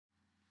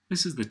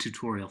This is the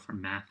tutorial for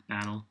Math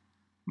Battle.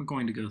 We're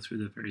going to go through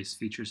the various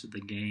features of the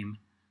game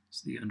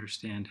so that you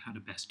understand how to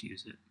best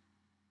use it.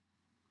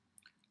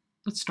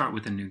 Let's start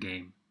with a new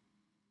game.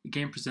 The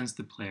game presents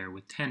the player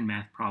with 10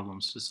 math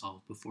problems to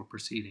solve before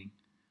proceeding.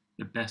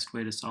 The best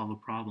way to solve a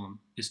problem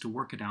is to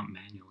work it out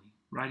manually,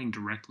 writing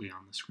directly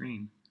on the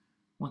screen.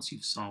 Once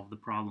you've solved the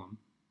problem,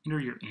 enter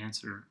your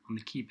answer on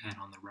the keypad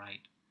on the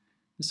right.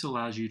 This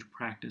allows you to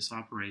practice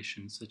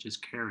operations such as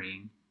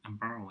carrying and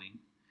borrowing.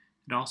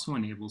 It also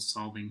enables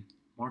solving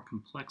more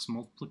complex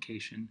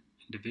multiplication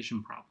and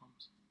division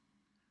problems.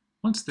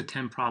 Once the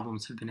 10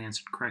 problems have been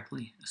answered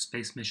correctly, a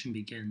space mission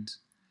begins.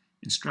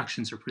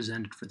 Instructions are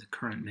presented for the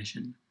current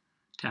mission.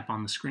 Tap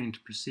on the screen to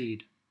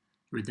proceed.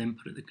 You are then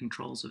put at the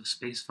controls of a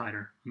space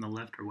fighter. On the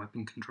left are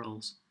weapon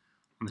controls.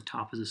 On the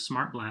top is a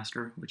smart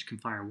blaster, which can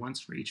fire once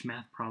for each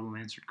math problem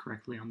answered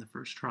correctly on the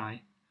first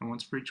try, and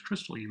once for each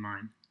crystal you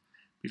mine.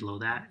 Below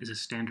that is a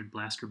standard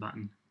blaster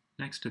button.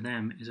 Next to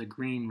them is a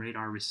green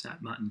radar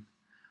reset button.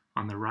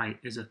 On the right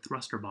is a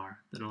thruster bar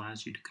that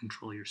allows you to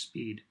control your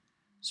speed.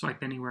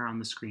 Swipe anywhere on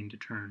the screen to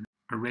turn.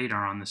 A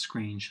radar on the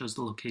screen shows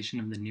the location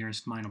of the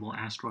nearest mineable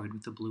asteroid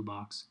with the blue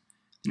box.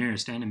 The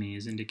nearest enemy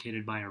is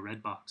indicated by a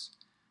red box.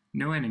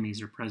 No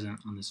enemies are present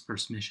on this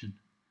first mission.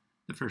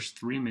 The first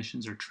 3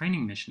 missions are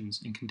training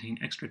missions and contain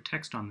extra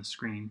text on the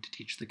screen to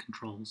teach the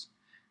controls.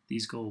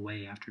 These go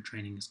away after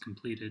training is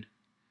completed.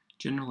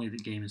 Generally, the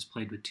game is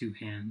played with 2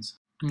 hands.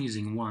 I'm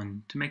using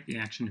one to make the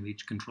action of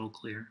each control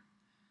clear.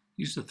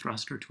 Use the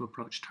thruster to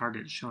approach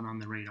targets shown on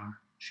the radar.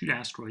 Shoot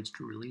asteroids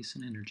to release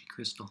an energy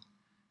crystal.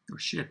 Your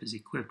ship is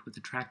equipped with a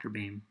tractor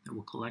beam that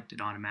will collect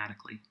it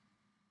automatically.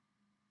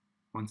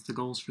 Once the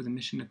goals for the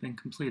mission have been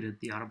completed,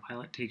 the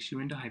autopilot takes you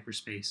into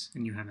hyperspace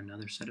and you have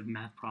another set of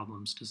math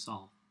problems to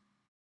solve.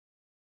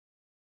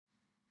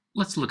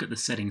 Let's look at the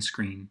settings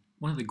screen.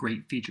 One of the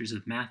great features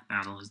of Math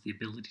Battle is the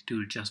ability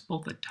to adjust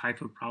both the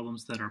type of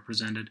problems that are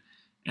presented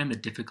and the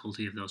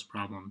difficulty of those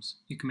problems.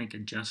 You can make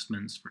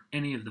adjustments for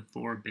any of the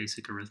 4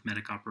 basic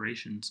arithmetic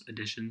operations: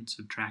 addition,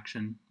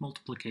 subtraction,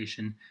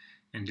 multiplication,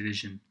 and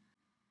division.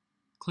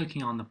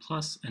 Clicking on the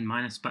plus and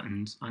minus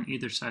buttons on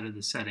either side of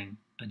the setting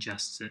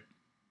adjusts it.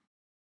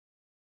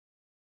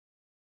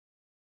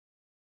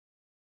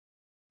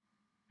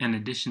 An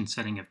addition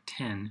setting of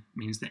 10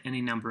 means that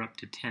any number up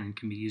to 10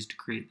 can be used to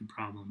create the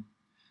problem.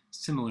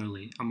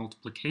 Similarly, a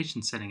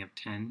multiplication setting of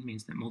 10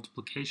 means that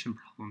multiplication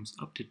problems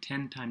up to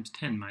 10 times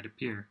 10 might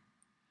appear.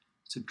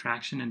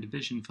 Subtraction and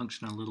division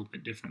function a little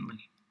bit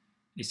differently.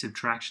 A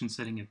subtraction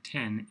setting of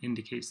 10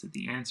 indicates that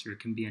the answer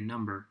can be a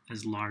number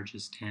as large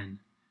as 10.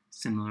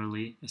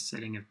 Similarly, a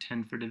setting of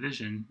 10 for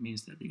division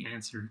means that the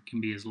answer can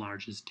be as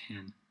large as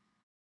 10.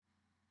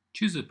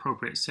 Choose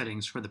appropriate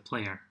settings for the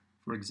player.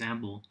 For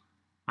example,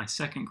 my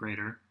 2nd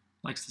grader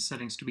likes the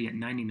settings to be at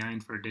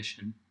 99 for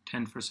addition,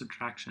 10 for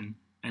subtraction,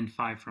 and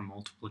 5 for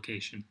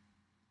multiplication.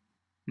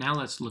 Now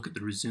let's look at the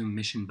Resume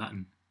Mission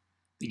button.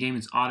 The game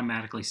is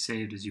automatically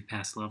saved as you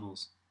pass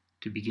levels.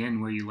 To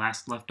begin where you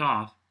last left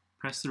off,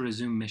 press the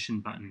Resume Mission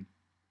button.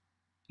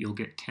 You'll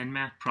get 10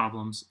 math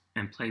problems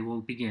and play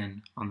will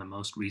begin on the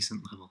most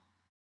recent level.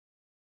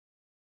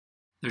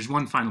 There's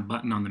one final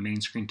button on the main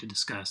screen to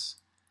discuss.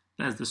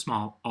 That is the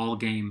small All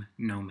Game,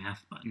 No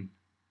Math button.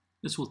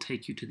 This will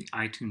take you to the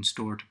iTunes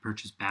Store to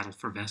purchase Battle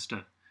for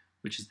Vesta,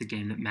 which is the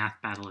game that Math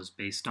Battle is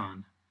based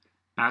on.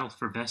 Battle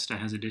for Vesta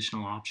has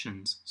additional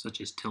options,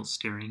 such as tilt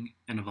steering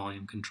and a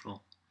volume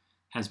control,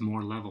 has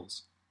more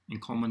levels,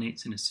 and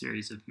culminates in a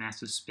series of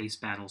massive space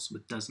battles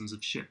with dozens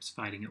of ships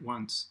fighting at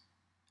once.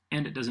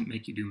 And it doesn't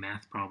make you do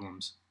math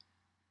problems.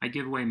 I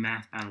give away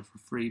Math Battle for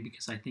free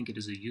because I think it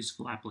is a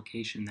useful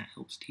application that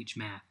helps teach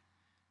math.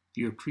 If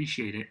you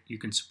appreciate it, you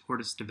can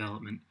support its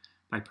development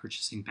by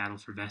purchasing Battle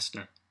for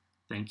Vesta.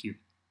 Thank you.